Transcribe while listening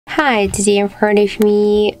Hi, today in front of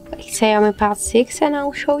me XIAOMI Pad 6 and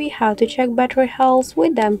I'll show you how to check battery health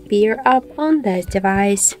with the Ampere app on this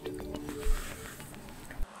device.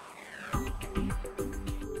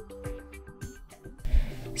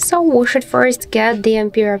 So we should first get the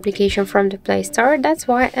Ampere application from the Play Store. That's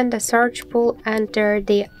why in the search pool enter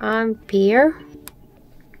the Ampere.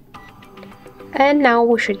 And now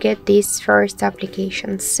we should get this first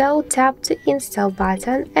application. So tap the install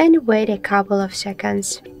button and wait a couple of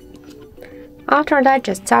seconds. After that,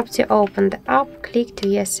 just tap to open the app, click to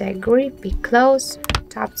yes, I agree, pick close,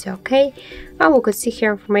 tap to OK, and we could see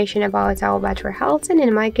here information about our battery health, and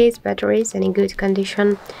in my case battery is in good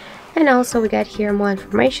condition. And also we get here more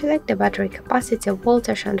information like the battery capacity,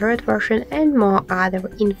 voltage, Android version and more other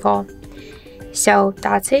info. So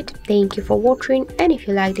that's it, thank you for watching, and if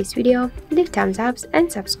you like this video, leave thumbs up and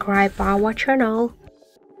subscribe our channel.